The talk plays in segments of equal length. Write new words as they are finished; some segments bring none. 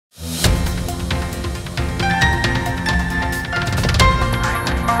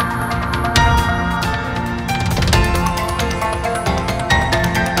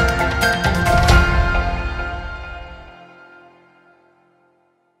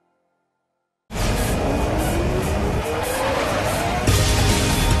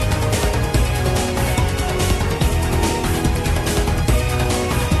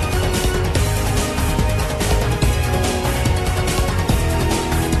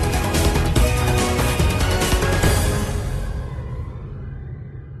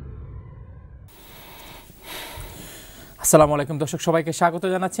আসসালামু আলাইকুম দর্শক, সবাইকে স্বাগত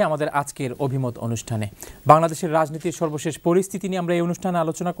জানাচ্ছি আমাদের আজকের অভিমত অনুষ্ঠানে। বাংলাদেশের রাজনীতির সর্বশেষ পরিস্থিতি নিয়ে আমরা এই অনুষ্ঠানে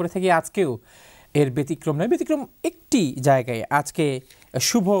আলোচনা করে থাকি। আজকেও এর ব্যতিক্রম নয়, ব্যতিক্রম একটি জায়গায়। আজকে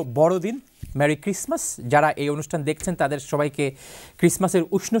শুভ বড়দিন, মেরি ক্রিসমাস। যারা এই অনুষ্ঠান দেখছেন তাদের সবাইকে ক্রিসমাসের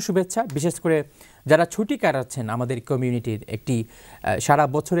উষ্ণ শুভেচ্ছা। বিশেষ করে যারা ছুটি কাটাচ্ছেন আমাদের কমিউনিটির একটি সারা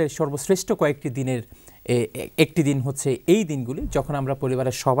বছরের সর্বশ্রেষ্ঠ কয়েকটি দিনের একটি দিন হচ্ছে এই দিনগুলি, যখন আমরা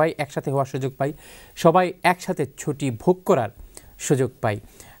পরিবারের সবাই একসাথে হওয়ার সুযোগ পাই, সবাই একসাথে ছুটি ভোগ করার সুযোগ পাই।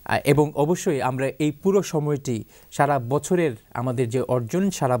 এবং অবশ্যই আমরা এই পুরো সময়টি সারা বছরের আমাদের যে অর্জন,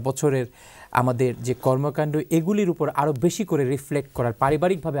 সারা বছরের আমাদের যে কর্মকাণ্ড, এগুলির উপর আরও বেশি করে রিফ্লেক্ট করার,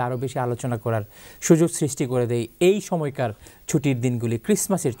 পারিবারিকভাবে আরও বেশি আলোচনা করার সুযোগ সৃষ্টি করে দেয় এই সময়কার ছুটির দিনগুলি,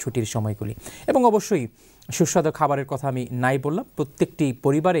 ক্রিসমাসের ছুটির সময়গুলি। এবং অবশ্যই সুস্বাদু খাবারের কথা আমি নাই বললাম। প্রত্যেকটি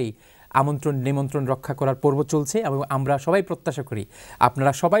পরিবারেই আমন্ত্রণ নিমন্ত্রণ রক্ষা করার পর্ব চলছে এবং আমরা সবাই প্রত্যাশা করি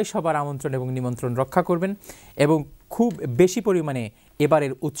আপনারা সবাই সবার আমন্ত্রণ এবং নিমন্ত্রণ রক্ষা করবেন এবং খুব বেশি পরিমাণে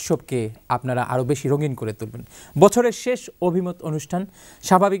এবারের উৎসবকে আপনারা আরও বেশি রঙিন করে তুলবেন। বছরের শেষ অভিমত অনুষ্ঠান,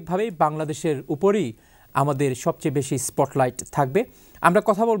 স্বাভাবিকভাবেই বাংলাদেশের উপরেই আমাদের সবচেয়ে বেশি স্পটলাইট থাকবে। আমরা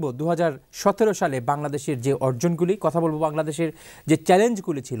কথা বলবো 2017 সালে বাংলাদেশের যে অর্জনগুলি, কথা বলবো বাংলাদেশের যে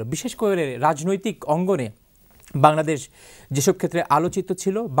চ্যালেঞ্জগুলি ছিল, বিশেষ করে রাজনৈতিক অঙ্গনে বাংলাদেশ যেসব ক্ষেত্রে আলোচিত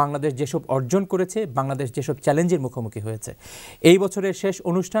ছিল, বাংলাদেশ যেসব অর্জন করেছে, বাংলাদেশ যেসব চ্যালেঞ্জের মুখোমুখি হয়েছে। এই বছরের শেষ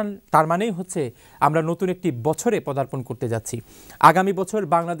অনুষ্ঠান, তার মানেই হচ্ছে আমরা নতুন একটি বছরে পদার্পণ করতে যাচ্ছি। আগামী বছর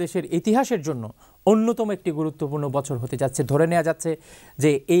বাংলাদেশের ইতিহাসের জন্য অন্যতম একটি গুরুত্বপূর্ণ বছর হতে যাচ্ছে। ধরে নেওয়া যাচ্ছে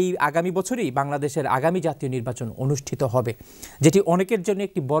যে এই আগামী বছরেই বাংলাদেশের আগামী জাতীয় নির্বাচন অনুষ্ঠিত হবে, যেটি অনেকের জন্য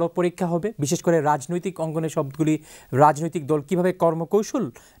একটি বড় পরীক্ষা হবে। বিশেষ করে রাজনৈতিক অঙ্গনে সবগুলি রাজনৈতিক দল কীভাবে কর্মকৌশল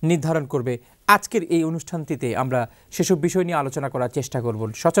নির্ধারণ করবে, আজকের এই অনুষ্ঠানটিতে আমরা সেসব বিষয় নিয়ে আলোচনা করার চেষ্টা করব।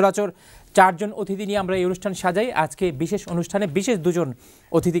 সচরাচর 4 জন অতিথি নিয়ে আমরা এই অনুষ্ঠান সাজাই। আজকে বিশেষ অনুষ্ঠানে বিশেষ 2 জন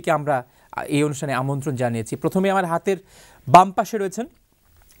অতিথিকে আমরা এই অনুষ্ঠানে আমন্ত্রণ জানিয়েছি। প্রথমে আমার হাতের বাম পাশে রয়েছেন,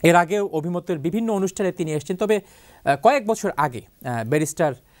 এর আগেও অভিমতের বিভিন্ন অনুষ্ঠানে তিনি এসেছেন, তবে কয়েক বছর আগে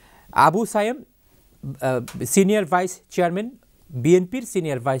barrister Abu Sayem, senior vice chairman, বিএনপির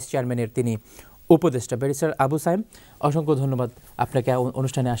সিনিয়র ভাইস চেয়ারম্যানের তিনি উপদেষ্টা। ব্যারিস্টার আবু সায়েম, অসংখ্য ধন্যবাদ আপনাকে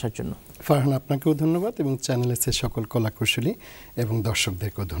অনুষ্ঠানে আসার জন্য। ফারহান, আপনাকেও ধন্যবাদ এবং চ্যানেলের সকল কলাকুশলী এবং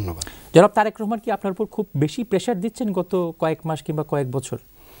দর্শকদেরকেও ধন্যবাদ। জনাব তারেক রহমান কি আপনার উপর খুব বেশি প্রেশার দিচ্ছেন গত কয়েক মাস কিংবা কয়েক বছর?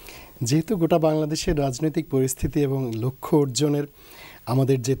 যেহেতু গোটা বাংলাদেশের রাজনৈতিক পরিস্থিতি এবং লক্ষ্য অর্জনের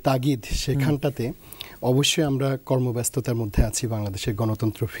আমাদের যে তাগিদ, সেখানটাতে অবশ্যই আমরা কর্মব্যস্ততার মধ্যে আছি। বাংলাদেশের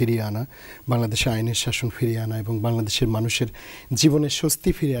গণতন্ত্র ফিরিয়ে আনা, বাংলাদেশে আইনের শাসন ফিরিয়ে আনা এবং বাংলাদেশের মানুষের জীবনের স্বস্তি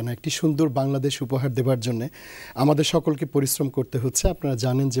ফিরিয়ে আনা, একটি সুন্দর বাংলাদেশ উপহার দেবার জন্য আমাদের সকলকে পরিশ্রম করতে হচ্ছে। আপনারা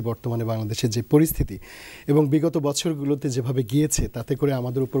জানেন যে বর্তমানে বাংলাদেশের যে পরিস্থিতি এবং বিগত বছরগুলোতে যেভাবে গিয়েছে, তাতে করে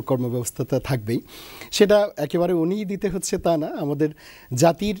আমাদের উপর কর্মব্যস্ততা থাকবেই। সেটা একেবারে উনিই দিতে হচ্ছে তা না, আমাদের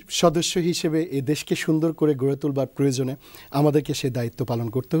জাতির সদস্য হিসেবে এই দেশকে সুন্দর করে গড়ে তোলবার প্রয়োজনে আমাদেরকে সে দায়িত্ব পালন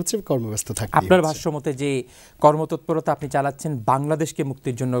করতে হচ্ছে, কর্মব্যস্ত থাকতে। আপনার ভাষ্যমতে যে কর্মতৎপরতা আপনি চালাচ্ছেন বাংলাদেশকে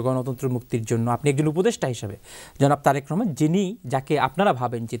মুক্তির জন্য, গণতন্ত্র মুক্তির জন্য, আপনি একজন উপদেষ্টা হিসেবে জনাব তারেক রহমান, যিনি যাকে আপনারা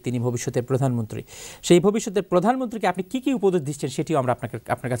ভাবেন যে তিনি ভবিষ্যতের প্রধানমন্ত্রী, সেই ভবিষ্যতের প্রধানমন্ত্রীকে আপনি কি কি উপদেশ দিচ্ছেন সেটিও আমরা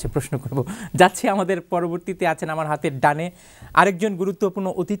আপনার কাছে প্রশ্ন করব। যাচ্ছে আমাদের পরবর্তীতে আছেন আমার হাতের ডানে আরেকজন গুরুত্বপূর্ণ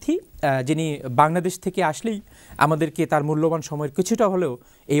অতিথি, যিনি বাংলাদেশ থেকে আসলেই আমাদেরকে তার মূল্যবান সময়ের কিছুটা হলেও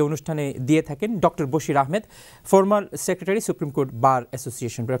এই অনুষ্ঠানে দিয়ে থাকেন, doctor Bashir Ahmed, former secretary, supreme court bar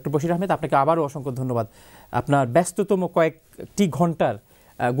association. Doctor Bashir Ahmed, আপনাকে আবারও অসংখ্য ধন্যবাদ আপনার ব্যস্ততম কয়েকটি ঘন্টার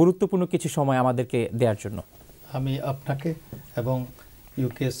গুরুত্বপূর্ণ কিছু সময় আমাদেরকে দেওয়ার জন্য। আমি আপনাকে এবং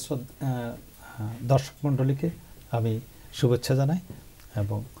ইউকে দর্শক মণ্ডলীকে আমি শুভেচ্ছা জানাই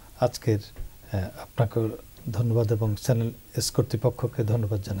এবং আজকের আপনাকে ধন্যবাদ এবং চ্যানেল এস কর্তৃপক্ষকে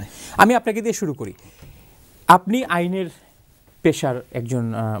ধন্যবাদ জানাই। আমি আপনাকে দিয়ে শুরু করি। আপনি আইনের পেশার একজন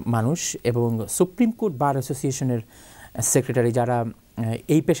মানুষ এবং সুপ্রিম কোর্ট বার অ্যাসোসিয়েশনের সেক্রেটারি। যারা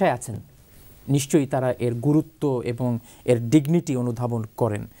এই পেশায় আছেন নিশ্চয়ই তারা এর গুরুত্ব এবং এর ডিগনিটি অনুধাবন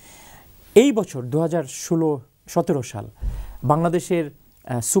করেন। এই বছর 2016-17 সাল বাংলাদেশের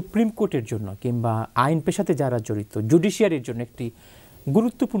সুপ্রিম কোর্টের জন্য কিংবা আইন পেশাতে যারা জড়িত, জুডিশিয়ারির জন্য একটি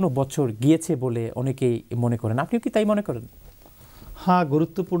গুরুত্বপূর্ণ বছর গিয়েছে বলে অনেকেই মনে করেন। আপনিও কি তাই মনে করেন? হ্যাঁ,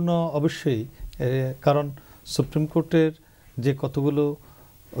 গুরুত্বপূর্ণ অবশ্যই, কারণ সুপ্রিম কোর্টের যে কতগুলো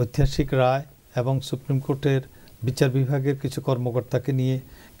ঐতিহাসিক রায় এবং সুপ্রিম কোর্টের বিচার বিভাগের কিছু কর্মকর্তাকে নিয়ে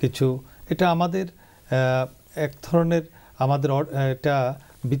কিছু, এটা আমাদের এক ধরনের আমাদের এটা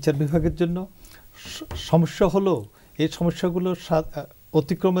বিচার বিভাগের জন্য সমস্যা হলো, এই সমস্যাগুলো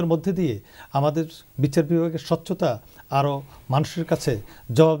অতিক্রমের মধ্যে দিয়ে আমাদের বিচার বিভাগের স্বচ্ছতা আরও মানুষের কাছে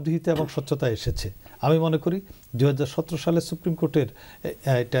জবাবদিহিতা এবং স্বচ্ছতা এসেছে। আমি মনে করি 2017 সালে সুপ্রিম কোর্টের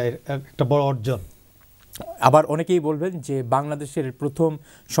এটা একটা বড় অর্জন। আবার অনেকেই বলবেন যে বাংলাদেশের প্রথম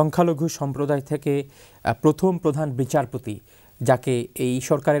সংখ্যালঘু সম্প্রদায় থেকে প্রথম প্রধান বিচারপতি, যাকে এই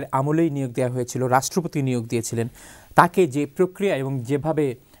সরকারের আমলেই নিয়োগ দেওয়া হয়েছিল, রাষ্ট্রপতি নিয়োগ দিয়েছিলেন, তাকে যে প্রক্রিয়া এবং যেভাবে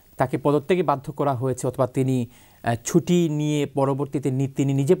তাকে পদত্যাগে বাধ্য করা হয়েছে, অথবা তিনি ছুটি নিয়ে পরবর্তীতে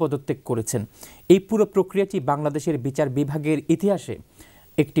তিনি নিজে পদত্যাগ করেছেন, এই পুরো প্রক্রিয়াটি বাংলাদেশের বিচার বিভাগের ইতিহাসে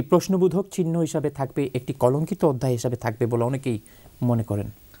একটি প্রশ্নবোধক চিহ্ন হিসাবে থাকবে, একটি কলঙ্কিত অধ্যায় হিসাবে থাকবে বলে অনেকেই মনে করেন।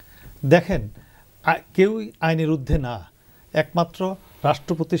 দেখেন, কেউই আইনের ঊর্ধ্বে না, একমাত্র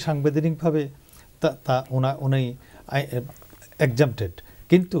রাষ্ট্রপতি সাংবিধানিকভাবে উনি এক্সাম্পটেড,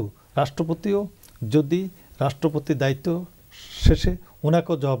 কিন্তু রাষ্ট্রপতিও যদি রাষ্ট্রপতির দায়িত্ব শেষে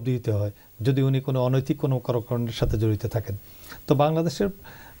ওনাকেও জবাব দিতে হয় যদি উনি কোনো অনৈতিক কোনো কর্মকাণ্ডের সাথে জড়িত থাকেন। তো বাংলাদেশের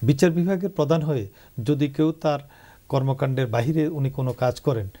বিচার বিভাগের প্রধান হয়ে যদি কেউ তার কর্মকাণ্ডের বাহিরে উনি কোনো কাজ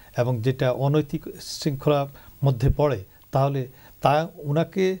করেন এবং যেটা অনৈতিক শৃঙ্খলার মধ্যে পড়ে, তাহলে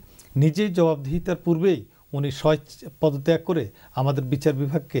ওনাকে নিজেই জবাবদিহিতার পূর্বেই উনি পদত্যাগ করে আমাদের বিচার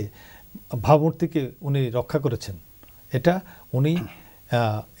বিভাগকে ভাবমূর্তিকে উনি রক্ষা করেছেন। এটা উনি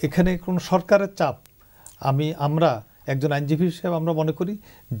এখানে কোনো সরকারের চাপ, আমরা একজন আইনজীবী হিসেবে আমরা মনে করি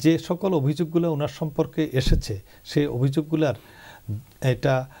যে সকল অভিযোগগুলো ওনার সম্পর্কে এসেছে সেই অভিযোগগুলার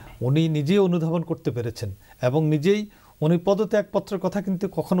এটা উনি নিজেই অনুধাবন করতে পেরেছেন এবং নিজেই উনি পদত্যাগপত্রের কথা কিন্তু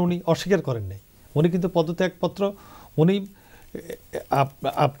কখনো উনি অস্বীকার করেন নাই। উনি কিন্তু পদত্যাগপত্র উনি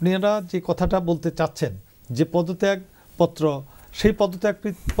আপনারা যে কথাটা বলতে চাচ্ছেন যে পদত্যাগপত্র, সেই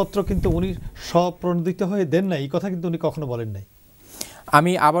পদত্যাগপত্র কিন্তু উনি স্বপ্রণোদিত হয়ে দেন নাই, এই কথা কিন্তু উনি কখনো বলেন নাই।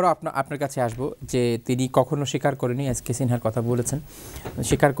 আমি আবারও আপনার কাছে আসব যে তিনি কখনো স্বীকার করেনি, এসকে সিনহার কথা বলেছেন,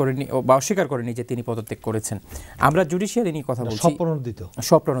 স্বীকার করেনি বা অস্বীকার করেনি যে তিনি পদত্যাগ করেছেন। আমরা জুডিশিয়ারি নিয়ে কথা বলছি,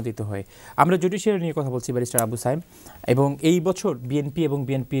 স্বপ্রণোদিত হয়ে আমরা জুডিশিয়ারি নিয়ে কথা বলছি, ব্যারিস্টার আবু সাইম। এবং এই বছর বিএনপি এবং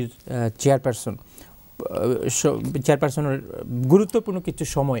বিএনপির চেয়ারপারসনের গুরুত্বপূর্ণ কিছু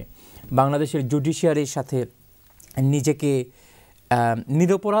সময় বাংলাদেশের জুডিশিয়ারির সাথে নিজেকে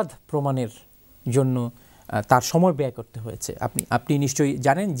নিরপরাধ প্রমাণের জন্য তার সময় ব্যয় করতে হয়েছে। আপনি নিশ্চয়ই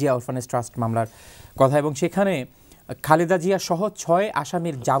জানেন জিয়া অরফানেজ ট্রাস্ট মামলার কথা, এবং সেখানে খালেদা জিয়া সহ 6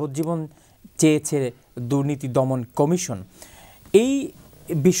 আসামির যাবজ্জীবন চেয়েছে দুর্নীতি দমন কমিশন। এই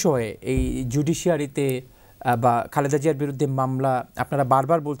বিষয়ে এই জুডিশিয়ারিতে বা খালেদা জিয়ার বিরুদ্ধে মামলা, আপনারা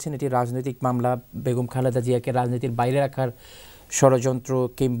বারবার বলছেন এটি রাজনৈতিক মামলা, বেগম খালেদা জিয়াকে রাজনীতির বাইরে রাখার ষড়যন্ত্র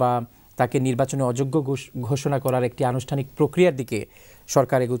কিংবা তাকে নির্বাচনে অযোগ্য ঘোষণা করার একটি আনুষ্ঠানিক প্রক্রিয়ার দিকে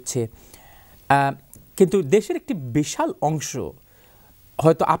সরকার এগুচ্ছে। কিন্তু দেশের একটি বিশাল অংশ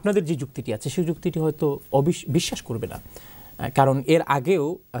হয়তো আপনাদের যে যুক্তিটি আছে সেই যুক্তিটি হয়তো বিশ্বাস করবে না, কারণ এর আগেও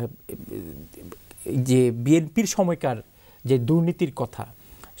যে বিএনপির সময়কার যে দুর্নীতির কথা,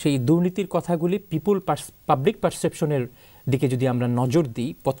 সেই দুর্নীতির কথাগুলি পাবলিক পারসেপশনের দিকে যদি আমরা নজর দিই,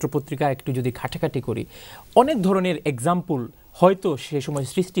 পত্রপত্রিকা একটু যদি ঘাটাঘাটি করি, অনেক ধরনের এক্সাম্পল হয়তো সে সময়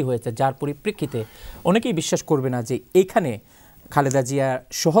সৃষ্টি হয়েছে যার পরিপ্রেক্ষিতে অনেকেই বিশ্বাস করবে না যে এখানে খালেদা জিয়া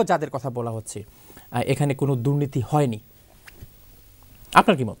সহ যাদের কথা বলা হচ্ছে এখানে কোনো দুর্নীতি হয়নি।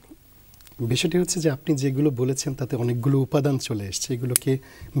 আপনার কি মত? বিষয়টি হচ্ছে যে আপনি যেগুলো বলেছেন তাতে অনেকগুলো উপাদান চলে এসছে, এগুলোকে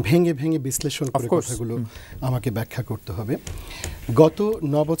ভেঙে ভেঙে বিশ্লেষণ করে কথাগুলো আমাকে ব্যাখ্যা করতে হবে। গত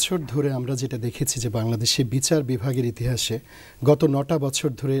 9 বছর ধরে আমরা যেটা দেখেছি যে বাংলাদেশে বিচার বিভাগের ইতিহাসে গত 9টা বছর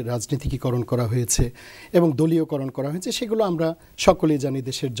ধরে রাজনীতিকীকরণ করা হয়েছে এবং দলীয়করণ করা হয়েছে, সেগুলো আমরা সকলেই জানি,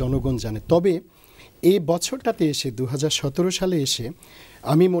 দেশের জনগণ জানে। তবে এই বছরটাতে এসে 2017 সালে এসে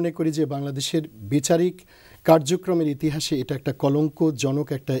আমি মনে করি যে বাংলাদেশের বিচারিক কার্যক্রমের ইতিহাসে এটা একটা কলঙ্কজনক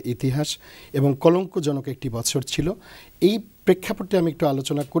একটা ইতিহাস এবং কলঙ্কজনক একটি বছর ছিল। এই প্রেক্ষাপটে আমি একটু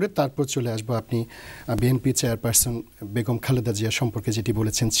আলোচনা করে তারপর চলে আসবো আপনি বিএনপি চেয়ারপারসন বেগম খালেদা জিয়া সম্পর্কে যেটি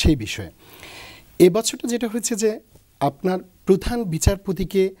বলেছেন সেই বিষয়ে। এই বছরটা যেটা হয়েছে যে আপনার প্রধান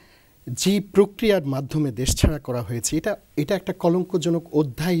বিচারপতিকে যে প্রক্রিয়ার মাধ্যমে দেশ ছাড়া করা হয়েছে, এটা একটা কলঙ্কজনক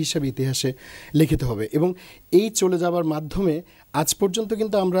অধ্যায় হিসেবে ইতিহাসে লিখিত হবে। এবং এই চলে যাওয়ার মাধ্যমে আজ পর্যন্ত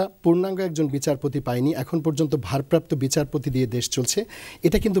কিন্তু আমরা পূর্ণাঙ্গ একজন বিচারপতি পাইনি, এখন পর্যন্ত ভারপ্রাপ্ত বিচারপতি দিয়ে দেশ চলছে।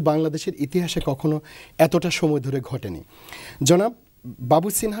 এটা কিন্তু বাংলাদেশের ইতিহাসে কখনো এতটা সময় ধরে ঘটেনি। জনাব বাবু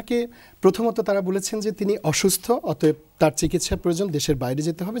সিনহাকে প্রথমত তারা বলেছেন যে তিনি অসুস্থ, অতএব তার চিকিৎসা প্রয়োজন, দেশের বাইরে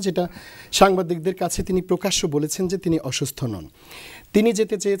যেতে হবে, যেটা সাংবাদিকদের কাছে তিনি প্রকাশ্য বলেছেন যে তিনি অসুস্থ নন। তিনি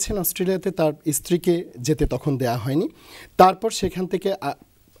যেতে চেয়েছেন অস্ট্রেলিয়াতে, তার স্ত্রীকে যেতে তখন দেয়া হয়নি। তারপর সেখান থেকে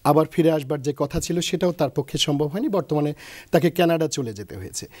আবার ফিরে আসবার যে কথা ছিল সেটাও তার পক্ষে সম্ভব হয়নি, বর্তমানে তাকে কানাডা চলে যেতে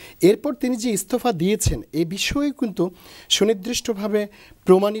হয়েছে। এরপর তিনি যে ইস্তফা দিয়েছেন এ বিষয়ে কিন্তু সুনির্দিষ্টভাবে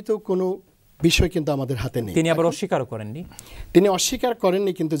প্রমাণিত কোনো বিষয় কিন্তু আমাদের হাতে নেই। তিনি আবার অস্বীকারও করেননি। তিনি অস্বীকার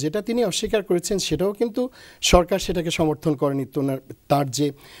করেননি, কিন্তু যেটা তিনি অস্বীকার করেছেন সেটাও কিন্তু সরকার সেটাকে সমর্থন করেনি। তার যে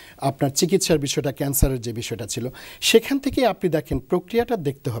আপনার চিকিৎসার বিষয়টা, ক্যান্সারের যে বিষয়টা ছিল, সেখান থেকে আপনি দেখেন প্রক্রিয়াটা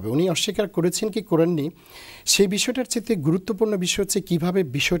দেখতে হবে। উনি অস্বীকার করেছেন কি করেননি, সেই বিষয়টার চেয়ে গুরুত্বপূর্ণ বিষয় হচ্ছে কীভাবে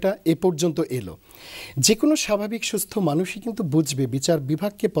বিষয়টা এ পর্যন্ত এলো। যে কোনো স্বাভাবিক সুস্থ মানুষই কিন্তু বুঝবে বিচার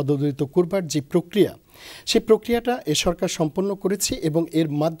বিভাগকে পদোন্নতি করবার যে প্রক্রিয়া, সেই প্রক্রিয়াটা এ সরকার সম্পন্ন করেছে এবং এর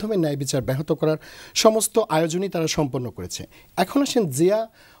মাধ্যমে ন্যায় বিচার ব্যাহত করার সমস্ত আয়োজনই তারা সম্পন্ন করেছে। এখন আসেন জিয়া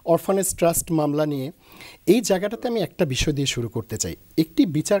অরফানেজ ট্রাস্ট মামলা নিয়ে, এই জায়গাটাতে আমি একটা বিষয় দিয়ে শুরু করতে চাই। একটি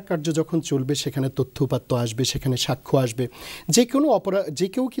বিচার কার্য যখন চলবে, সেখানে তথ্য উপাত্ত আসবে, সেখানে সাক্ষ্য আসবে, যে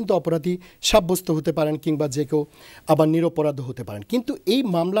কেউ কিন্তু অপরাধী সাব্যস্ত হতে পারেন, কিংবা যে কেউ আবার নিরপরাধ হতে পারেন। কিন্তু এই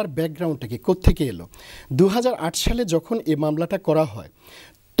মামলার ব্যাকগ্রাউন্ডটা কি কোত্থেকে এলো? 2008 সালে যখন এই মামলাটা করা হয়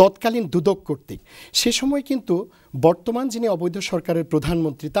তৎকালীন দুদক কর্তৃক, সে সময় কিন্তু বর্তমান যিনি অবৈধ সরকারের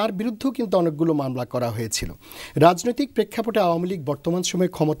প্রধানমন্ত্রী, তার বিরুদ্ধেও কিন্তু অনেকগুলো মামলা করা হয়েছিল। রাজনৈতিক প্রেক্ষাপটে আওয়ামী লীগ বর্তমান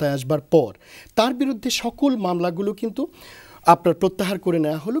সময়ে ক্ষমতায় আসবার পর তার বিরুদ্ধে সকল মামলাগুলো কিন্তু আপনার প্রত্যাহার করে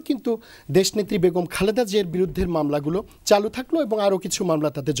নেওয়া হলো, কিন্তু দেশনেত্রী বেগম খালেদা জিয়ার বিরুদ্ধের মামলাগুলো চালু থাকলো এবং আরও কিছু মামলা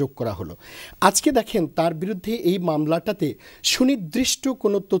তাতে যোগ করা হলো। আজকে দেখেন তার বিরুদ্ধে এই মামলাটাতে সুনির্দিষ্ট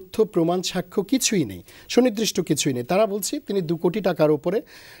কোনো তথ্য প্রমাণ সাক্ষ্য কিছুই নেই, সুনির্দিষ্ট কিছুই নেই। তারা বলছে তিনি 2 কোটি টাকার ওপরে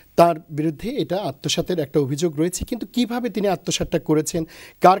তার বিরুদ্ধে এটা আত্মসাতের একটা অভিযোগ রয়েছে, কিন্তু কিভাবে তিনি আত্মসাতটা করেছেন,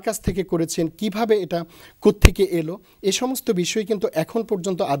 কার কাছ থেকে করেছেন, কিভাবে এটা কোত্থেকে এলো, এ সমস্ত বিষয় কিন্তু এখন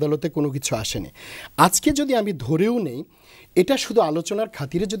পর্যন্ত আদালতে কোনো কিছু আসেনি। আজকে যদি আমি ধরেও নেই, এটা শুধু আলোচনার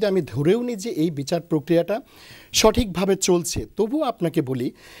খাতিরে যদি আমি ধরেও নিই যে এই বিচার প্রক্রিয়াটা সঠিকভাবে চলছে, তবুও আপনাকে বলি,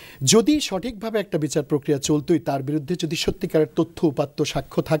 যদি সঠিকভাবে একটা বিচার প্রক্রিয়া চলতোই, তার বিরুদ্ধে যদি সত্যিকারের তথ্য উপাত্ত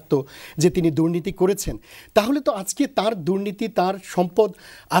সাক্ষ্য থাকতো যে তিনি দুর্নীতি করেছেন, তাহলে তো আজকে তার দুর্নীতি, তার সম্পদ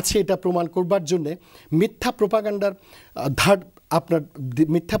আছে এটা প্রমাণ করবার জন্যে মিথ্যা প্রোপাগান্ডার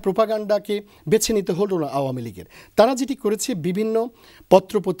মিথ্যা প্রোপাগান্ডাকে বেছে নিতে হলো না আওয়ামী লীগের। তারা যেটি করেছে, বিভিন্ন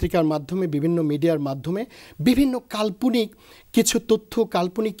পত্রপত্রিকার মাধ্যমে, বিভিন্ন মিডিয়ার মাধ্যমে বিভিন্ন কাল্পনিক কিছু তথ্য,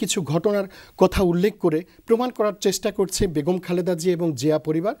 কাল্পনিক কিছু ঘটনার কথা উল্লেখ করে প্রমাণ করার চেষ্টা করছে বেগম খালেদা জিয়া এবং জিয়া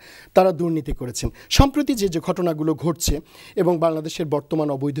পরিবার তারা দুর্নীতি করেছেন। সম্প্রতি যে ঘটনাগুলো ঘটছে, এবং বাংলাদেশের বর্তমান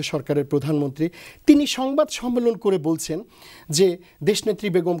অবৈধ সরকারের প্রধানমন্ত্রী তিনি সংবাদ সম্মেলন করে বলছেন যে দেশনেত্রী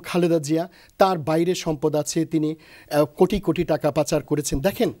বেগম খালেদা জিয়া তার বাইরে সম্পদ আছে, তিনি কোটি কোটি টাকা পাচার করেছেন।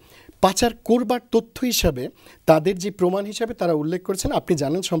 দেখেন, পাচার করবার তথ্য হিসাবে তাদের যে প্রমাণ হিসাবে তারা উল্লেখ করেছেন, আপনি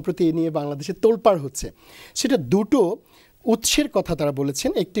জানেন সম্প্রতি এ নিয়ে বাংলাদেশে তোলপাড় হচ্ছে। সেটা দুটো উৎসের কথা তারা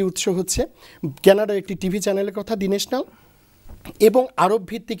বলেছেন। একটি উৎস হচ্ছে কানাডার একটি টিভি চ্যানেলের কথা, দি ন্যাশনাল, এবং আরব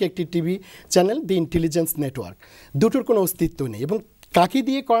ভিত্তিক একটি টিভি চ্যানেল, দি ইন্টেলিজেন্স নেটওয়ার্ক। দুটোর কোনো অস্তিত্ব নেই। এবং কাকে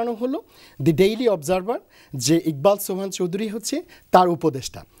দিয়ে করানো হলো? দি ডেইলি অবজারভার, যে ইকবাল সোহান চৌধুরী হচ্ছে তার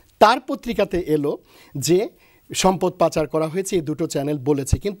উপদেষ্টা, তার পত্রিকাতে এলো যে সম্পদ পাচার করা হয়েছে, এই দুটো চ্যানেল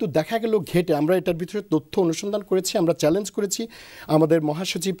বলেছে। কিন্তু দেখা গেল ঘেটে, আমরা এটার ভিতরে তথ্য অনুসন্ধান করেছি, আমরা চ্যালেঞ্জ করেছি, আমাদের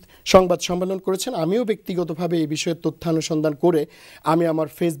মহাসচিব সংবাদ সম্মেলন করেছেন, আমিও ব্যক্তিগতভাবে এই বিষয়ে তথ্য অনুসন্ধান করে আমি আমার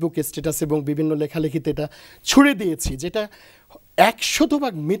ফেসবুক স্ট্যাটাস এবং বিভিন্ন লেখালেখিতে এটা ছুড়ে দিয়েছি, যেটা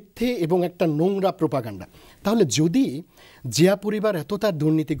 100% মিথ্যে এবং একটা নোংরা প্রোপাগান্ডা। তাহলে যদি জিয়া পরিবার এত তার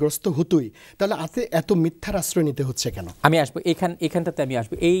দুর্নীতিগ্রস্ত হতোই, তাহলে এত মিথ্যার আশ্রয় নিতে হচ্ছে কেন? আমি আসবো এখানটাতে আমি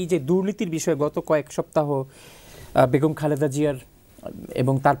আসবো। এই যে দুর্নীতির বিষয়ে গত কয়েক সপ্তাহ বেগম খালেদা জিয়ার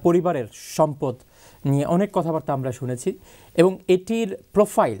এবং তার পরিবারের সম্পদ নিয়ে অনেক কথাবার্তা আমরা শুনেছি, এবং এটির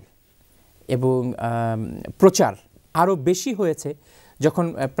প্রোফাইল এবং প্রচার আরও বেশি হয়েছে যখন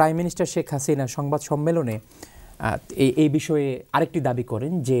প্রাইম মিনিস্টার শেখ হাসিনা সংবাদ সম্মেলনে এই বিষয়ে আরেকটি দাবি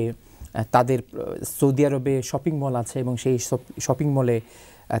করেন যে তাদের সৌদি আরবে শপিং মল আছে এবং সেই শপিং মলে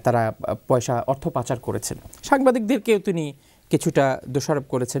তারা অর্থ পাচার করেছেন। সাংবাদিকদেরকেও তিনি কিছুটা দোষারোপ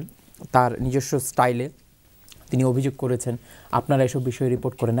করেছেন তার নিজস্ব স্টাইলে। তিনি অভিযোগ করেছেন, আপনারা এসব বিষয়ে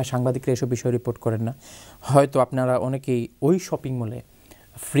রিপোর্ট করেন না, সাংবাদিকরা এসব বিষয়ে রিপোর্ট করেন না, হয়তো আপনারা অনেকেই ওই শপিং মলে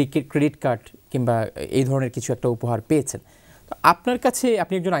ফ্রি ক্রেডিট কার্ড কিংবা এই ধরনের কিছু একটা উপহার পেয়েছেন। তো আপনার কাছে,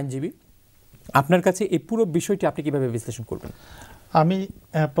 আপনি একজন আইনজীবী, আপনার কাছে এই পুরো বিষয়টি আপনি কিভাবে বিশ্লেষণ করবেন? আমি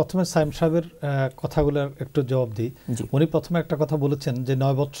প্রথমে সাইম সাহেবের কথাগুলোর একটু জবাব দিই। উনি প্রথমে একটা কথা বলেছেন যে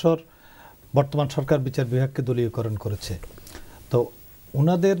 9 বছর বর্তমান সরকার বিচার বিভাগকে দলীয়করণ করেছে। তো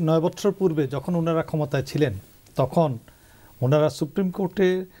ওনাদের 9 বছর পূর্বে যখন ওনারা ক্ষমতায় ছিলেন, তখন ওনারা সুপ্রিম কোর্টে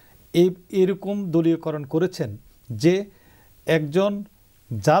এরকম দলীয়করণ করেছেন যে একজন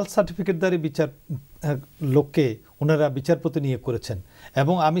জাল সার্টিফিকেটধারী লোককে ওনারা বিচারপতি নিয়োগ করেছেন।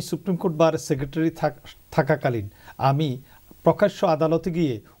 এবং আমি সুপ্রিম কোর্ট বার সেক্রেটারি থাকাকালীন আমি প্রকাশ্য আদালতে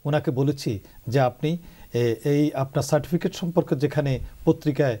গিয়ে ওনাকে বলেছি যে আপনি আপনার সার্টিফিকেট সম্পর্কে যেখানে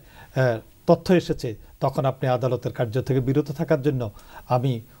পত্রিকায় তথ্য এসেছে, তখন আপনি আদালতের কার্য থেকে বিরত থাকার জন্য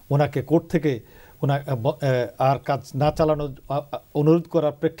আমি ওনাকে কোর্ট থেকে আর কাজ না চালানো অনুরোধ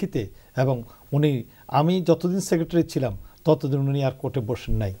করার প্রেক্ষিতে, এবং আমি যতদিন সেক্রেটারি ছিলাম ততদিন উনি আর কোর্টে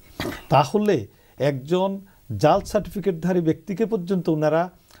বসেন নাই। তাহলে একজন জাল সার্টিফিকেটধারী ব্যক্তিকে পর্যন্ত ওনারা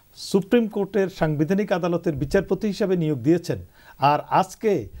সুপ্রিম কোর্টের সাংবিধানিক আদালতের বিচারপতি হিসাবে নিয়োগ দিয়েছেন। আর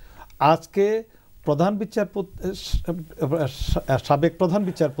আজকে সাবেক প্রধান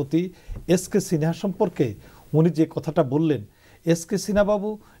বিচারপতি এস.কে. সিনহা সম্পর্কে উনি যে কথাটা বললেন, এস.কে. সিনহা বাবু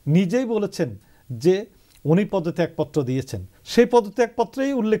নিজেই বলেছেন যে উনি পদত্যাগপত্র দিয়েছেন, সেই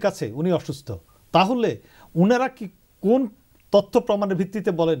পদত্যাগপত্রেই উল্লেখ আছে উনি অসুস্থ। তাহলে উনারা কি কোন তথ্য প্রমাণের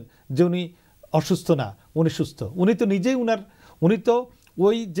ভিত্তিতে বলেন যে উনি অসুস্থ না, উনি সুস্থ? উনি তো নিজেই উনি তো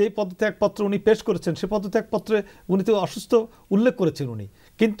ওই যে পদত্যাগপত্র উনি পেশ করেছেন সে পদত্যাগপত্রে উনি তো অসুস্থ উল্লেখ করেছেন উনি,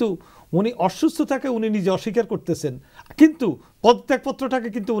 কিন্তু উনি অসুস্থতাকে উনি নিজে অস্বীকার করতেছেন, কিন্তু পদত্যাগপত্রটাকে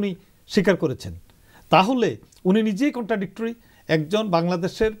কিন্তু উনি স্বীকার করেছেন। তাহলে উনি নিজেই কন্ট্রাডিক্টরি। একজন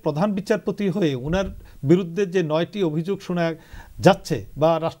বাংলাদেশের প্রধান বিচারপতি হয়ে উনার বিরুদ্ধে যে 9টি অভিযোগ শোনা যাচ্ছে,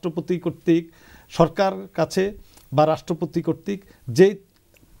 বা রাষ্ট্রপতি কর্তৃক সরকার কাছে বা রাষ্ট্রপতি কর্তৃক যেই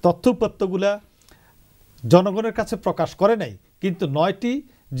তথ্যপত্রগুলা জনগণের কাছে প্রকাশ করে নাই, কিন্তু 9টি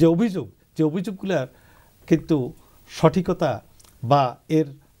যে অভিযোগগুলার কিন্তু সঠিকতা বা এর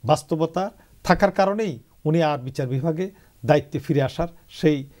বাস্তবতা থাকার কারণেই উনি আর বিচার বিভাগে দায়িত্বে ফিরে আসার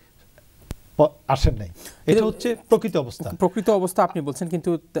সেই আসেন নাই। এটা হচ্ছে প্রকৃত অবস্থা আপনি বলছেন। কিন্তু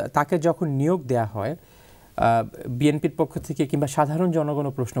তাকে যখন নিয়োগ দেয়া হয় বিএনপির পক্ষ থেকে কিংবা সাধারণ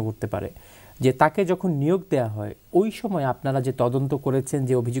জনগণও প্রশ্ন করতে পারে যে তাকে যখন নিয়োগ দেয়া হয় ওই সময় আপনারা যে তদন্ত করেছেন,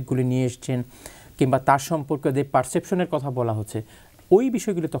 যে অভিযোগগুলি নিয়ে এসছেন, কিংবা তার সম্পর্কে যে পারসেপশনের কথা বলা হচ্ছে, ওই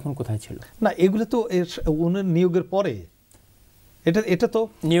বিষয়গুলো তখন কোথায় ছিল? না, এগুলো তো উনার নিয়োগের পরে। এটা তো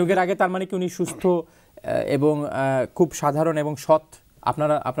নিয়োগের আগে তার মানে কি উনি সুস্থ এবং খুব সাধারণ এবং সৎ?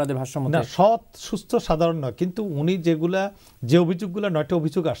 আপনাদের ভাষ্য মতে না, সৎ সুস্থ সাধারণ নয়, কিন্তু উনি যে অভিযোগগুলো 9টা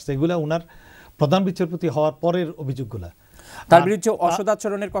অভিযোগ আসছে এগুলা উনার প্রধান বিচারপতি হওয়ার পরের অভিযোগগুলা। তার বিরুদ্ধে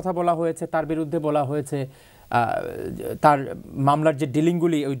অসদাচরণের কথা বলা হয়েছে, তার বিরুদ্ধে বলা হয়েছে তার মামলার যে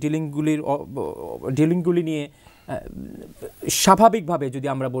ডিলিংগুলি, ওই ডিলিংগুলি নিয়ে স্বাভাবিকভাবে যদি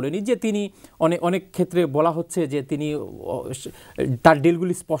আমরা বলে নিই যে তিনি অনেক ক্ষেত্রে বলা হচ্ছে যে তিনি তার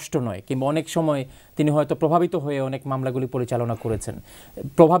ডিলগুলি স্পষ্ট নয়, কিংবা অনেক সময় তিনি হয়তো প্রভাবিত হয়ে অনেক মামলাগুলি পরিচালনা করেছেন।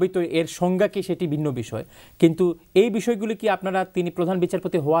 প্রভাবিত এর সংজ্ঞা কি সেটি ভিন্ন বিষয়, কিন্তু এই বিষয়গুলি কি আপনারা তিনি প্রধান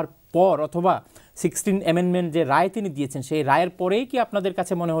বিচারপতি হওয়ার পর অথবা 16 অ্যামেন্ডমেন্ট যে রায় তিনি দিয়েছেন সেই রায়ের পরেই কি আপনাদের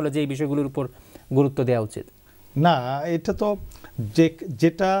কাছে মনে হলো যে এই বিষয়গুলির উপর গুরুত্ব দেওয়া উচিত? না, এটা তো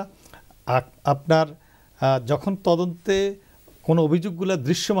যেটা আপনার যখন তদন্তে কোনো অভিযোগগুলো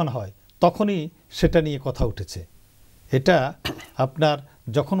দৃশ্যমান হয় তখনই সেটা নিয়ে কথা উঠেছে। এটা আপনার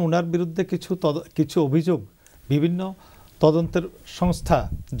যখন ওনার বিরুদ্ধে কিছু অভিযোগ বিভিন্ন তদন্তের সংস্থা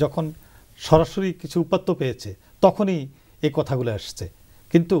যখন সরাসরি কিছু উপাত্ত পেয়েছে তখনই এই কথাগুলো আসছে।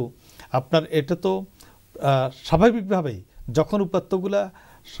 কিন্তু আপনার এটা তো স্বাভাবিকভাবেই যখন উপাত্তগুলা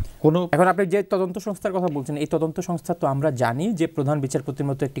এখন আপনি যে তদন্ত সংস্থার কথা বলছেন, এই তদন্ত সংস্থা তো আমরা জানি যে প্রধান বিচারপতির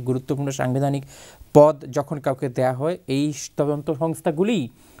মতো একটি গুরুত্বপূর্ণ সাংবিধানিক পদ যখন কাউকে দেয়া হয়, এই তদন্ত সংস্থাগুলি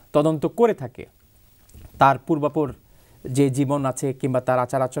তদন্ত করে থাকে। তার পূর্বাপর যে জীবন আছে কিংবা তার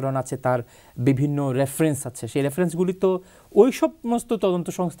আচার আচরণ আছে, তার বিভিন্ন রেফারেন্স আছে, সেই রেফারেন্সগুলি তো ওই সমস্ত তদন্ত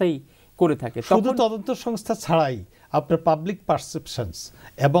সংস্থাই করে থাকে। শুধু তদন্ত সংস্থা ছাড়াই আপনার পাবলিক পারসেপশনস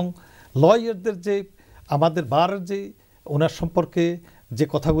এবং লয়ারদের যে আমাদের বারের যে ওনার সম্পর্কে যে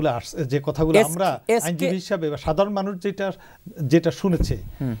কথাগুলো আসছে, যে কথাগুলো আমরা আইনজীবী হিসাবে বা সাধারণ মানুষ যেটা শুনেছে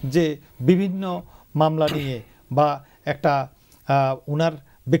যে বিভিন্ন মামলা নিয়ে বা একটা ওনার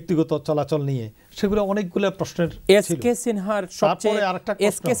ব্যক্তিগত চলাচল নিয়ে, সেগুলো অনেকগুলো প্রশ্নের ছিল।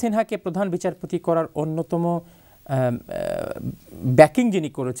 এস.কে. সিনহাকে প্রধান বিচারপতি করার অন্যতম ব্যাকিং যিনি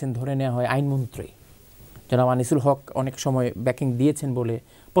করেছেন ধরে নেওয়া হয় আইনমন্ত্রী জনাব আনিসুল হক অনেক সময় ব্যাকিং দিয়েছেন বলে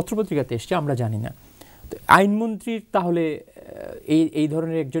পত্রপত্রিকাতে এসছে, আমরা জানি না। আইনমন্ত্রীর তাহলে এই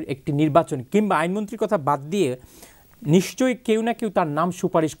ধরনের একটি নির্বাচন কিংবা আইনমন্ত্রীর কথা বাদ দিয়ে নিশ্চয়ই কেউ না কেউ তার নাম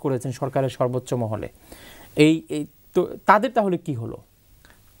সুপারিশ করেছেন সরকারের সর্বোচ্চ মহলে। তো তাদের তাহলে কি হলো?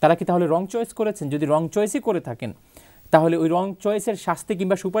 তারা কি তাহলে রং চয়েস করেছেন? যদি রং চয়েসই করে থাকেন তাহলে ওই রং চয়েসের শাস্তি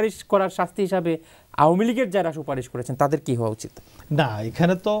কিংবা সুপারিশ করার শাস্তি হিসাবে আওয়ামী লীগের যারা সুপারিশ করেছেন তাদের কি হওয়া উচিত? না,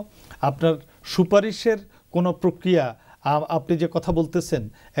 এখানে তো আপনার সুপারিশের কোনো প্রক্রিয়া, আপনি যে কথা বলতেছেন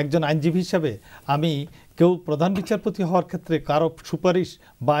একজন আইনজীবী হিসাবে, আমি কেউ প্রধান বিচারপতি হওয়ার ক্ষেত্রে কারো সুপারিশ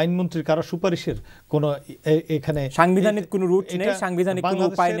বা আইনমন্ত্রীর কারো সুপারিশের কোনো এখানে সাংবিধানিক কোনো রুট নেই, সাংবিধানিক কোনো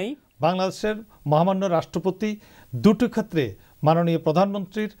উপায় নেই। বাংলাদেশের মহামান্য রাষ্ট্রপতি দুটো ক্ষেত্রে মাননীয়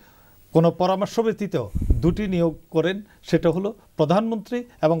প্রধানমন্ত্রীর কোনো পরামর্শ ব্যতীত দুটি নিয়োগ করেন, সেটা হলো প্রধানমন্ত্রী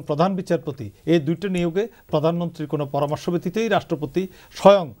এবং প্রধান বিচারপতি। এই দুটো নিয়োগে প্রধানমন্ত্রীর কোনো পরামর্শ ব্যতীতই রাষ্ট্রপতি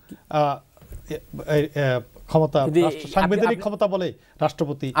স্বয়ং ক্ষমতা, সাংবিধানিক ক্ষমতা বলে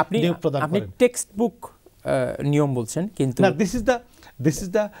রাষ্ট্রপতি নিয়োগ প্রদান করেন। আপনি টেক্সট বুক নিয়ম বলছেন, কিন্তু না, দিস ইজ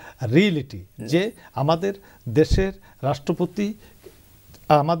দ্য রিয়েলিটি, যে আমাদের দেশের রাষ্ট্রপতি,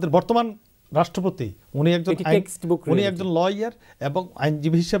 আমাদের বর্তমান রাষ্ট্রপতি, উনি একজন লয়ার এবং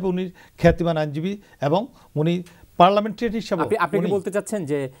আইনজীবী হিসেবে উনি খ্যাতিমান আইনজীবী, এবং উনি পার্লামেন্টারিয়ান হিসেবে। আপনি কি বলতে চাচ্ছেন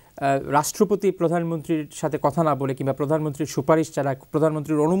যে রাষ্ট্রপতি প্রধানমন্ত্রীর সাথে কথা না বলে কিংবা প্রধানমন্ত্রীর সুপারিশ ছাড়া,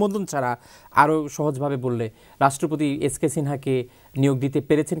 প্রধানমন্ত্রীর অনুমোদন ছাড়া, আরো সহজভাবে বললে রাষ্ট্রপতি এস.কে. সিনহাকে নিয়োগ দিতে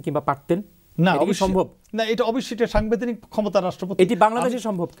পেরেছেন কিংবা পারতেন? না, সম্ভব না, এটা অবশ্যই এটা সাংবিধানিক ক্ষমতা রাষ্ট্রপতি। এটি বাংলাদেশে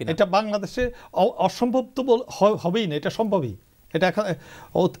সম্ভব কিনা? এটা বাংলাদেশে অসম্ভব তো হবেই না, এটা সম্ভবই, এটা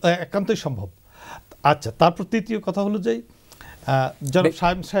একান্তই সম্ভব। আচ্ছা, তারপর তৃতীয় কথা হলো যে জনাব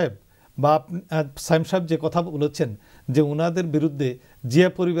সায়েম সাহেব যে কথা বলেছেন যে উনাদের বিরুদ্ধে, জিয়া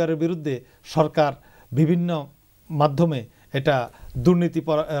পরিবারের বিরুদ্ধে সরকার বিভিন্ন মাধ্যমে এটা দুর্নীতি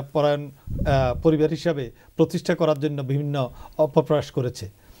পরায়ণ পরিবার হিসাবে প্রতিষ্ঠা করার জন্য বিভিন্ন অপপ্রয়াস করেছে।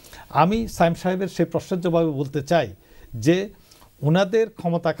 আমি সায়েম সাহেবের সেই প্রশ্নের জবাবে বলতে চাই যে উনাদের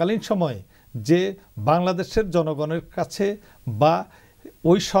ক্ষমতাকালীন সময়ে যে বাংলাদেশের জনগণের কাছে বা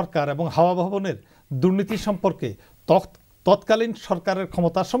ওই সরকার এবং হাওয়া ভবনের দুর্নীতি সম্পর্কে তৎকালীন সরকারের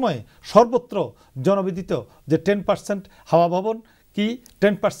ক্ষমতার সময়ে সর্বত্র জনবিদিত যে 10% হাওয়া ভবন কি,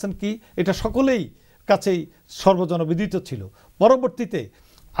 10% কি, এটা সকলেই কাছেই সর্বজনবিদিত ছিল। পরবর্তীতে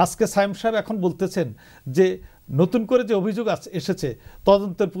আজকে সায়েম সাহেব এখন বলতেছেন যে নতুন করে যে অভিযোগ এসেছে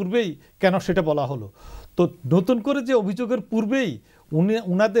তদন্তের পূর্বেই কেন সেটা বলা হলো। তো নতুন করে যে অভিযোগের পূর্বেই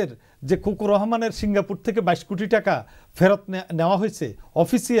উনাদের যে কুকুর রহমানের সিঙ্গাপুর থেকে 22 কোটি টাকা ফেরত নেওয়া হয়েছে,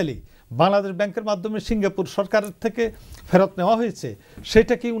 অফিসিয়ালি বাংলাদেশ ব্যাংকের মাধ্যমে সিঙ্গাপুর সরকারের থেকে ফেরত নেওয়া হয়েছে,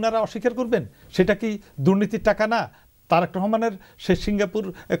 সেটা কি উনারা অস্বীকার করবেন? সেটা কি দুর্নীতির টাকা না? তারেক রহমানের সে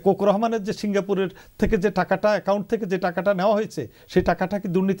কুকুর রহমানের যে সিঙ্গাপুরের থেকে যে টাকাটা, অ্যাকাউন্ট থেকে যে টাকাটা নেওয়া হয়েছে, সেই টাকাটা কি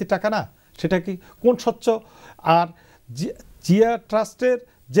দুর্নীতির টাকা না? সেটা কি কোন স্বচ্ছ? আর জিয়া ট্রাস্টের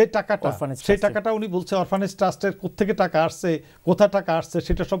যে টাকাটা, সেই টাকাটা উনি বলছে অরফানেজ ট্রাস্টের কোত্থেকে টাকা আসছে, কোথা টাকা আসছে,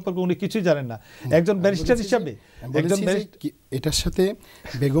 সেটা সম্পর্কে উনি কিছুই জানেন না। একজন ব্যারিস্টার হিসাবে এটার সাথে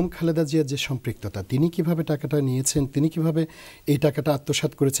বেগম খালেদা জিয়ার যে সম্পৃক্ততা, তিনি কিভাবে টাকাটা নিয়েছেন, তিনি কিভাবে এই টাকাটা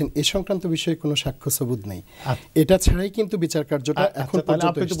আত্মসাৎ করেছেন, এ সংক্রান্ত বিষয়ে কোনো সাক্ষ্য সবুত নেই। এটা ছাড়াই কিন্তু বিচার কার্যটা এখন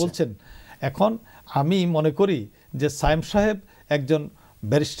পর্যন্ত আপনি তো বলছেন। এখন আমি মনে করি যে সায়েম সাহেব একজন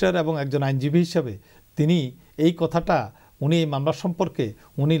ব্যারিস্টার এবং একজন আইনজীবী হিসাবে তিনি এই কথাটা, উনি এই মামলা সম্পর্কে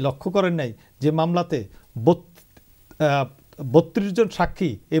উনি লক্ষ্য করেন নাই যে মামলাতে 32 জন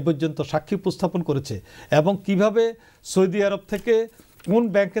সাক্ষী এ পর্যন্ত সাক্ষী উপস্থাপন করেছে, এবং কিভাবে সৌদি আরব থেকে কোন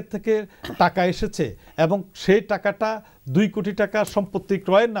ব্যাংকের থেকে টাকা এসেছে, এবং সেই টাকাটা 2 কোটি টাকা সম্পত্তি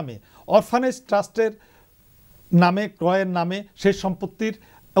ক্রয়ের নামে, অরফানেজ ট্রাস্টের নামে ক্রয়ের নামে সেই সম্পত্তির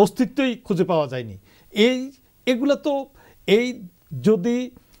অস্তিত্বই খুঁজে পাওয়া যায়নি। এগুলো তো যদি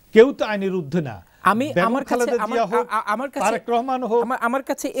কেউ তো আইনের ঊর্ধ্বে না, আমার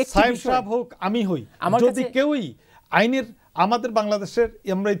কাছে আমি হই, যদি কেউই আইনের, আমাদের বাংলাদেশের,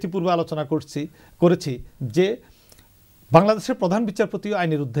 আমরা ইতিপূর্বে আলোচনা করেছি যে বাংলাদেশের প্রধান বিচারপতিও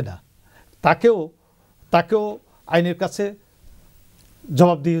আইনের ঊর্ধ্বে না, তাকেও আইনের কাছে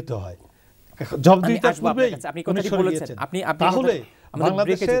জবাবদিহি হতে হয়। জবাবদিহিতার পূর্বেই তাহলে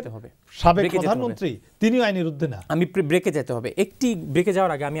বাংলাদেশের সাবেক প্রধানমন্ত্রী তিনিও আইনের ঊর্ধ্বে না। আমি ব্রেকে যেতে হবে, একটি ব্রেকে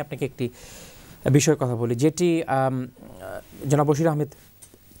যাওয়ার আগে আমি আপনাকে একটি বিষয়ের কথা বলি, যেটি জনাব বশির আহমেদ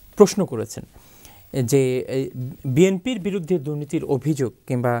প্রশ্ন করেছেন, যে বিএনপির বিরুদ্ধে দুর্নীতির অভিযোগ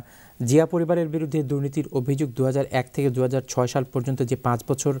কিংবা জিয়া পরিবারের বিরুদ্ধে দুর্নীতির অভিযোগ 2001 থেকে 2006 সাল পর্যন্ত যে 5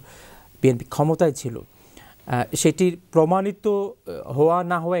 বছর বিএনপি ক্ষমতায় ছিল, সেটির প্রমাণিত হওয়া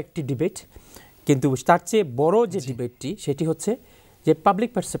না হওয়া একটি ডিবেট, কিন্তু তার চেয়ে বড় যে ডিবেটটি সেটি হচ্ছে যে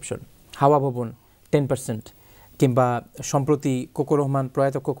পাবলিক পারসেপশন, হাওয়া ভবন 10%, কিংবা সম্প্রতি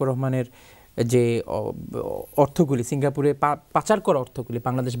প্রয়াত কোকো রহমানের যে অর্থগুলি সিঙ্গাপুরে পাচার করা অর্থগুলি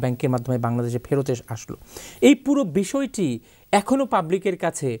বাংলাদেশ ব্যাংকের মাধ্যমে বাংলাদেশে ফেরতে আসলো, এই পুরো বিষয়টি এখনও পাবলিকের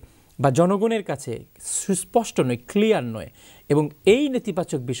কাছে বা জনগণের কাছে সুস্পষ্ট নয়, ক্লিয়ার নয়। এবং এই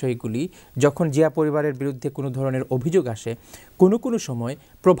নেতিবাচক বিষয়গুলি যখন জিয়া পরিবারের বিরুদ্ধে কোনো ধরনের অভিযোগ আসে, কোনো সময়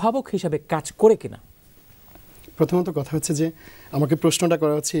প্রভাবক হিসাবে কাজ করে কিনা? প্রথমত কথা হচ্ছে যে আমাকে প্রশ্নটা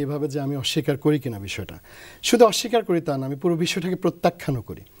করা হচ্ছে এইভাবে যে আমি অস্বীকার করি কিনা বিষয়টা। শুধু অস্বীকার করি তা না, আমি পুরো বিষয়টাকে প্রত্যাখ্যানও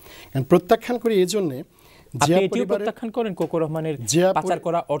করি। কারণ প্রত্যাখ্যান করি এই জন্যে, প্রত্যাখ্যান করেন কোকো রহমানের পাচার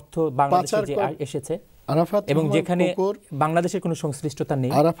করা অর্থ বাংলাদেশে যে এসেছে এবং যেখানে বাংলাদেশের কোনো সংশ্লিষ্টতা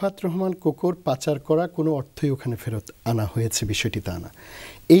নেই। আরাফাত রহমান কোকোর পাচার করা কোনো অর্থই ওখানে ফেরত আনা হয়েছে বিষয়টি তা না।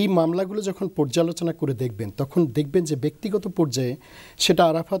 এই মামলাগুলো যখন পর্যালোচনা করে দেখবেন তখন দেখবেন যে ব্যক্তিগত পর্যায়ে সেটা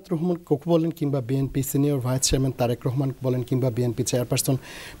আরাফাত রহমান কোকো বলেন কিংবা BNP senior vice chairman Tarique Rahman বলেন কিংবা বিএনপি চেয়ারপারসন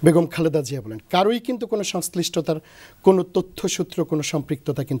বেগম খালেদা জিয়া বলেন, কারোই কিন্তু কোনো সংশ্লিষ্টতার কোনো তথ্যসূত্র কোনো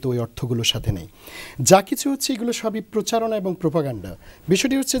সম্পৃক্ততা কিন্তু ওই অর্থগুলোর সাথে নেই। যা কিছু হচ্ছে এগুলো সবই প্রচারণা এবং প্রোপাগান্ডা।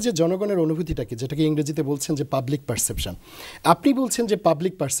 বিষয়টি হচ্ছে যে জনগণের অনুভূতিটাকে, যেটাকে ইংরেজিতে বলছেন যে পাবলিক পারসেপশন, আপনি বলছেন যে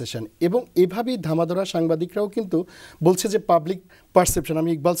পাবলিক পারসেপশন, এবং এভাবেই ধামাধরা সাংবাদিকরাও কিন্তু বলছে যে পাবলিক পারসেপশন। আমি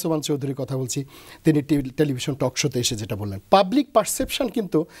ইকবাল সোবহান চৌধুরীর কথা বলছি, তিনি টেলিভিশন টক শোতে এসে যেটা বললেন, পাবলিক পারসেপশন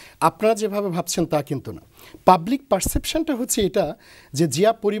কিন্তু আপনারা যেভাবে ভাবছেন তা কিন্তু না। পাবলিক পারসেপশনটা হচ্ছে এটা যে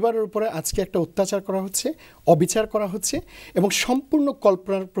জিয়া পরিবারের উপরে আজকে একটা অত্যাচার করা হচ্ছে, অবিচার করা হচ্ছে এবং সম্পূর্ণ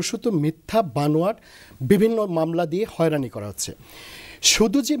কল্পনাপ্রসূত মিথ্যা বানোয়াট বিভিন্ন মামলা দিয়ে হয়রানি করা হচ্ছে।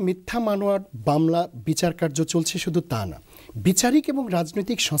 শুধু যে মিথ্যা মামলার মামলা বিচার কার্য চলছে শুধু তা না, বিচারিক এবং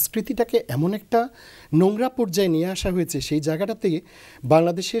রাজনৈতিক সংস্কৃতিটাকে এমন একটা নোংরা পর্যায়ে নিয়ে আসা হয়েছে, সেই জায়গাটাতে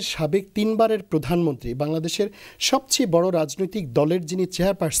বাংলাদেশের সাবেক 3 বারের প্রধানমন্ত্রী, বাংলাদেশের সবচেয়ে বড় রাজনৈতিক দলের যিনি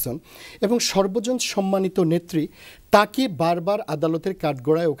চেয়ারপারসন এবং সর্বজন সম্মানিত নেত্রী, তাকে বারবার আদালতের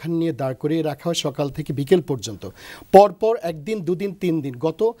কাঠগড়ায় ওখানে নিয়ে দাঁড় করিয়ে রাখা হয় সকাল থেকে বিকেল পর্যন্ত, পরপর 1 দিন 2 দিন 3 দিন,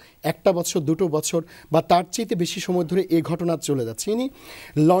 গত 1 বছর 2 বছর বা তার চেয়ে বেশি সময় ধরে এই ঘটনা চলে যাচ্ছে। ইনি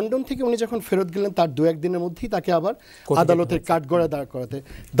লন্ডন থেকে উনি যখন ফেরত গেলেন তার 2-1 দিনের মধ্যেই তাকে আবার আদালতের কাঠগড়ায়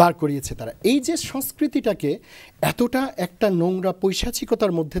দাঁড় করিয়েছে তারা। এই যে সংস্কৃতিটাকে এতটা একটা নোংরা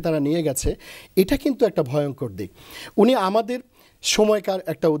পৈশাচিকতার মধ্যে তারা নিয়ে গেছে, এটা কিন্তু একটা ভয়ঙ্কর দিক। উনি আমাদের সময়কার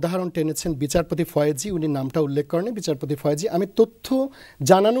একটা উদাহরণ টেনেছেন, বিচারপতি ফয়েজি, উনি নামটা উল্লেখ করেন বিচারপতি ফয়েজি। আমি তথ্য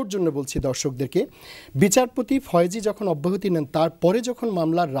জানানোর জন্য বলছি দর্শকদেরকে, বিচারপতি ফয়েজি যখন অব্যাহতি নেন তারপরে যখন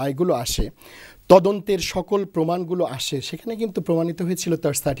মামলার রায়গুলো আসে, তদন্তের সকল প্রমাণগুলো আসে, সেখানে কিন্তু প্রমাণিত হয়েছিল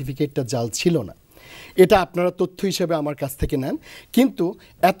তার সার্টিফিকেটটা জাল ছিল না। এটা আপনারা তথ্য হিসেবে আমার কাছ থেকে নেন, কিন্তু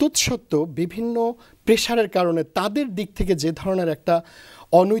এতৎসত্ত্বেও বিভিন্ন প্রেশারের কারণে তাদের দিক থেকে যে ধরনের একটা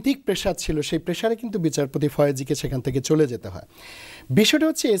অনৈতিক প্রেশার ছিল, সেই প্রেশারে কিন্তু বিচারপতি ফয়েজিকে সেখান থেকে চলে যেতে হয়। বিষয়টা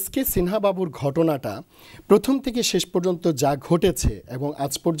হচ্ছে এসকে সিনহা বাবুর ঘটনাটা প্রথম থেকে শেষ পর্যন্ত যা ঘটেছে এবং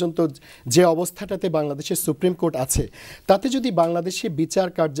আজ পর্যন্ত যে অবস্থাটাতে বাংলাদেশের সুপ্রিম কোর্ট আছে, তাতে যদি বাংলাদেশি বিচার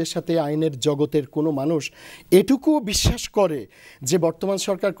কার্যের সাথে আইনের জগতের কোনো মানুষ এটুকুও বিশ্বাস করে যে বর্তমান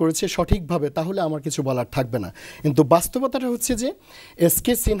সরকার করেছে সঠিকভাবে, তাহলে আমার কিছু বলার থাকবে না। কিন্তু বাস্তবতাটা হচ্ছে যে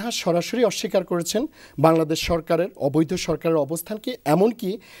এসকে সিনহা সরাসরি অস্বীকার করেছেন বাংলাদেশ সরকারের অবৈধ সরকারের অবস্থানকে, এমনকি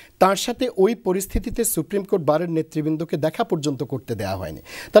তার সাথে ওই পরিস্থিতিতে সুপ্রিম কোর্ট বারের নেতৃবৃন্দকে দেখা পর্যন্ত করতে দেওয়া হয়নি।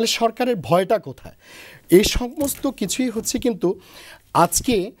 তাহলে সরকারের ভয়টা কোথায়? এই সমস্ত কিছুই হচ্ছে কিন্তু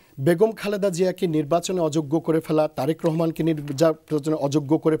আজকে বেগম খালেদা জিয়াকে নির্বাচনে অযোগ্য করে ফেলা, তারেক রহমানকে নির্বাচনে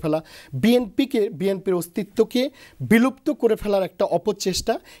অযোগ্য করে ফেলা, বিএনপির অস্তিত্বকে বিলুপ্ত করে ফেলার একটা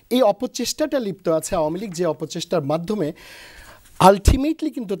অপচেষ্টা, এই অপচেষ্টাটা লিপ্ত আছে আওয়ামী লীগ, যে অপচেষ্টার মাধ্যমে আলটিমেটলি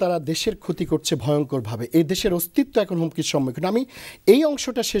কিন্তু তারা দেশের ক্ষতি করছে ভয়ঙ্করভাবে। এই দেশের অস্তিত্ব এখন হুমকির সম্মুখীন। আমি এই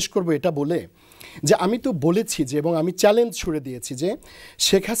অংশটা শেষ করব এটা বলে যে আমি তো বলেছি যে, এবং আমি চ্যালেঞ্জ ছুড়ে দিয়েছি যে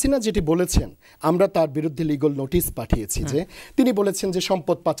শেখ হাসিনা যেটি বলেছেন, আমরা তার বিরুদ্ধে লিগ্যাল নোটিশ পাঠিয়েছি, যে তিনি বলেছেন যে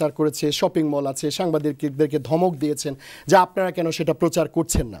সম্পদ পাচার করেছে, শপিং মল আছে, সাংবাদিকদেরকে ধমক দিয়েছেন যে আপনারা কেন সেটা প্রচার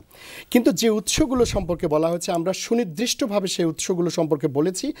করছেন না। কিন্তু যে উৎসগুলো সম্পর্কে বলা হয়েছে, আমরা সুনির্দিষ্টভাবে সেই উৎসগুলো সম্পর্কে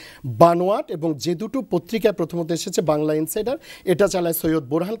বলেছি, বানোয়াট, এবং যে দুটো পত্রিকায় প্রথমত এসেছে, বাংলা ইনসাইডার, এটা চালায় সৈয়দ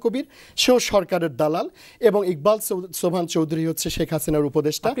বোরহান কবির, সেও সরকারের দালাল, এবং ইকবাল সোবহান চৌধুরী হচ্ছে শেখ হাসিনার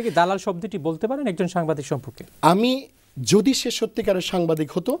উপদেষ্টা। আপনি কি দালাল শব্দটি বলতে পারেন একজন সাংবাদিক সম্পর্কে? আমি যদি সে সত্যিকারের সাংবাদিক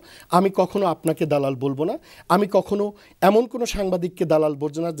হতো, আমি কখনো আপনাকে দালাল বলবো না, আমি কখনো এমন কোনো সাংবাদিককে দালাল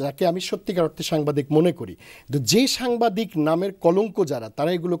বলবো না যাকে আমি সত্যিকার অর্থে সাংবাদিক মনে করি। কিন্তু যে সাংবাদিক নামের কলঙ্ক যারা,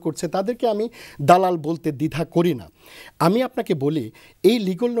 তারা এগুলো করছে, তাদেরকে আমি দালাল বলতে দ্বিধা করি না। আমি আপনাকে বলি, এই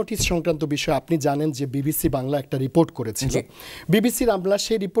লিগ্যাল নোটিশ সংক্রান্ত বিষয়ে আপনি জানেন যে বিবিসি বাংলা একটা রিপোর্ট করেছিল। বিবিসি বাংলা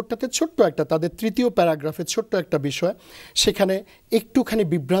সেই রিপোর্টটাতে ছোট্ট একটা, তাদের 3য় প্যারাগ্রাফে ছোট্ট একটা বিষয় সেখানে একটুখানি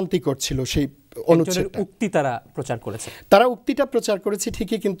বিভ্রান্তিকর ছিল। সেই উক্তি তারা প্রচার করেছে, তারা উক্তিটা প্রচার করেছে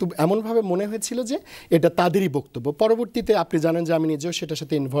ঠিকই, কিন্তু এমনভাবে মনে হয়েছিল যে এটা তাদেরই বক্তব্য। পরবর্তীতে আপনি জানেন যে আমি নিজেও সেটার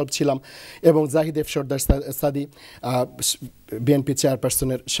সাথে ইনভলভ ছিলাম, এবং জাহিদ এফ সর্দার সাদি, বিএনপি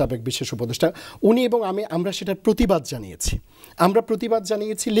চেয়ারপারসনের সাবেক বিশেষ উপদেষ্টা, উনি এবং আমরা সেটার প্রতিবাদ জানিয়েছি। আমরা প্রতিবাদ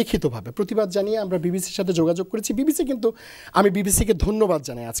জানিয়েছি লিখিতভাবে, প্রতিবাদ জানিয়ে আমরা বিবিসির সাথে যোগাযোগ করেছি। বিবিসি কিন্তু, আমি বিবিসিকে ধন্যবাদ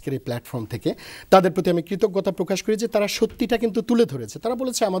জানাই আজকের এই প্ল্যাটফর্ম থেকে, তাদের প্রতি আমি কৃতজ্ঞতা প্রকাশ করি যে তারা সত্যিটা কিন্তু তুলে ধরেছে। তারা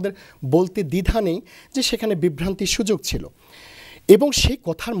বলেছে আমাদের বলতে দ্বিধা নেই যে সেখানে বিভ্রান্তির সুযোগ ছিল, এবং সেই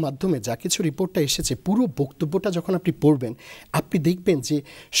কথার মাধ্যমে যা কিছু রিপোর্টটা এসেছে, পুরো বক্তব্যটা যখন আপনি পড়বেন, আপনি দেখবেন যে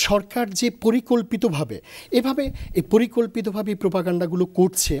সরকার যে পরিকল্পিতভাবে এই পরিকল্পিতভাবে প্রোপাগান্ডাগুলো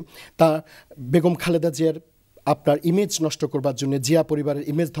করছে, তা বেগম খালেদা জিয়ার আপনার ইমেজ নষ্ট করবার জন্য, জিয়া পরিবারের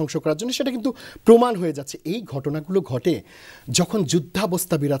ইমেজ ধ্বংস করার জন্য, সেটা কিন্তু প্রমাণ হয়ে যাচ্ছে। এই ঘটনাগুলো ঘটে যখন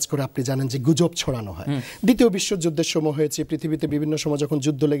যুদ্ধাবস্থা বিরাজ করে। আপনি জানেন যে গুজব ছড়ানো হয়। দ্বিতীয় বিশ্বযুদ্ধের সময় হয়েছে, পৃথিবীতে বিভিন্ন সময় যখন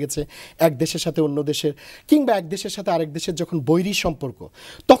যুদ্ধ লেগেছে, এক দেশের সাথে অন্য দেশের কিংবা এক দেশের সাথে আরেক দেশের যখন বৈরী সম্পর্ক,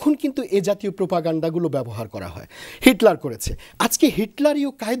 তখন কিন্তু এ জাতীয় প্রোপাগান্ডাগুলো ব্যবহার করা হয়। হিটলার করেছে, আজকে হিটলারীয়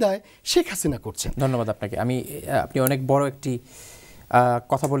কায়দায় শেখ হাসিনা করছে। ধন্যবাদ আপনাকে। আপনি অনেক বড় একটি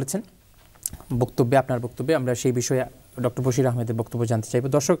কথা বলেছেন বক্তব্যে, আপনার বক্তব্যে। আমরা সেই বিষয়ে ডক্টর বশির আহমেদের বক্তব্য জানতে চাইব।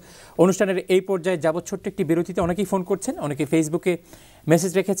 দর্শক, অনুষ্ঠানের এই পর্যায়ে যাবৎ ছোট্ট একটি বিরতিতে অনেকেই ফোন করছেন, অনেকে ফেসবুকে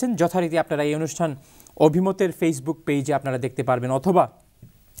মেসেজ রেখেছেন। যথারীতি আপনারা এই অনুষ্ঠান অভিমতের ফেসবুক পেজে আপনারা দেখতে পারবেন, অথবা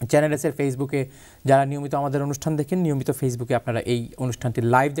চ্যানেল এসের ফেসবুকে যারা নিয়মিত আমাদের অনুষ্ঠান দেখেন, নিয়মিত ফেসবুকে আপনারা এই অনুষ্ঠানটি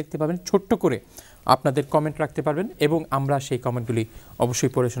লাইভ দেখতে পাবেন। ছোট্ট করে আপনাদের কমেন্ট রাখতে পারবেন এবং আমরা সেই কমেন্টগুলি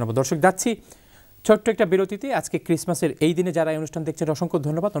অবশ্যই পড়ে শোনাবো। দর্শক, যাচ্ছি ছোট্ট একটা বিরতিতে। আজকে ক্রিসমাসের এই দিনে যারা এই অনুষ্ঠান দেখছেন অসংখ্য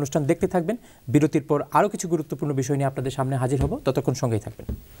ধন্যবাদ। অনুষ্ঠান দেখতে থাকবেন। বিরতির পর আরও কিছু গুরুত্বপূর্ণ বিষয় নিয়ে আপনাদের সামনে হাজির হব, ততক্ষণ সঙ্গেই থাকবেন।